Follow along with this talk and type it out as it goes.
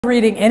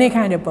Reading any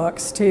kind of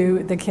books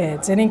to the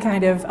kids, any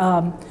kind of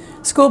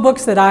school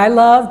books that I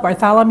love,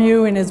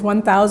 Bartholomew and his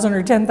 1,000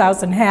 or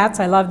 10,000 hats,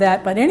 I love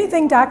that, but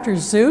anything Dr.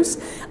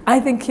 Seuss, I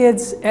think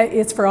kids,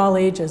 it's for all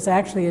ages,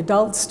 actually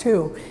adults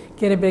too,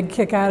 get a big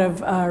kick out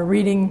of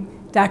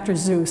reading Dr.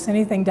 Seuss,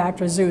 anything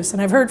Dr. Seuss,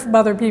 and I've heard from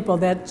other people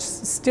that's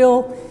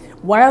still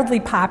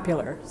wildly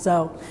popular.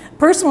 So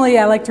personally,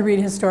 I like to read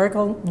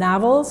historical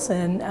novels,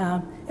 and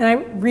I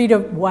read a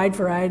wide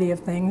variety of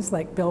things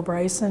like Bill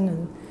Bryson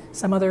and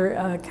some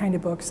other kind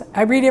of books.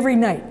 I read every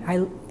night.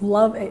 I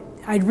love it.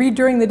 I'd read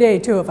during the day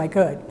too if I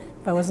could,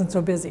 if I wasn't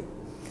so busy.